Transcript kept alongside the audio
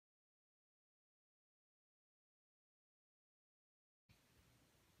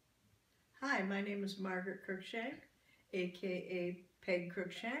Hi, my name is Margaret Cruikshank, aka Peg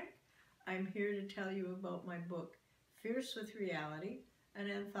Cruikshank. I'm here to tell you about my book, Fierce with Reality, an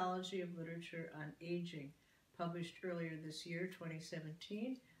anthology of literature on aging, published earlier this year,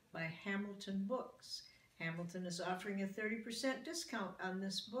 2017, by Hamilton Books. Hamilton is offering a 30% discount on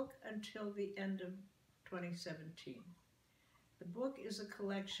this book until the end of 2017. The book is a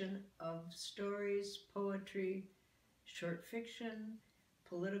collection of stories, poetry, short fiction,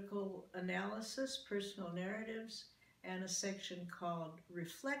 political analysis, personal narratives, and a section called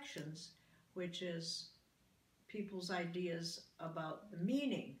Reflections, which is people's ideas about the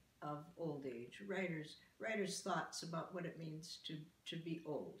meaning of old age, writers' thoughts about what it means to be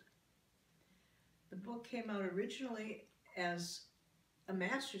old. The book came out originally as a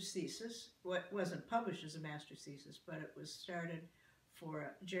master's thesis. Well, it wasn't published as a master's thesis, but it was started for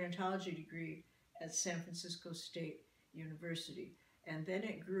a gerontology degree at San Francisco State University. And then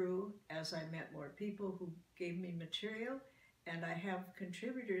it grew as I met more people who gave me material, and I have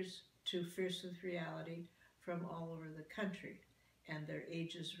contributors to Fierce with Reality from all over the country, and their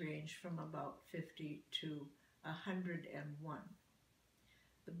ages range from about 50 to 101.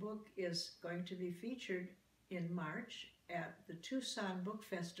 The book is going to be featured in March at the Tucson Book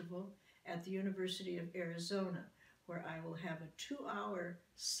Festival at the University of Arizona, where I will have a 2-hour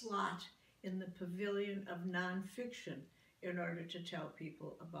slot in the Pavilion of Nonfiction in order to tell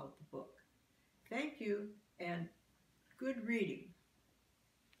people about the book. Thank you, and good reading.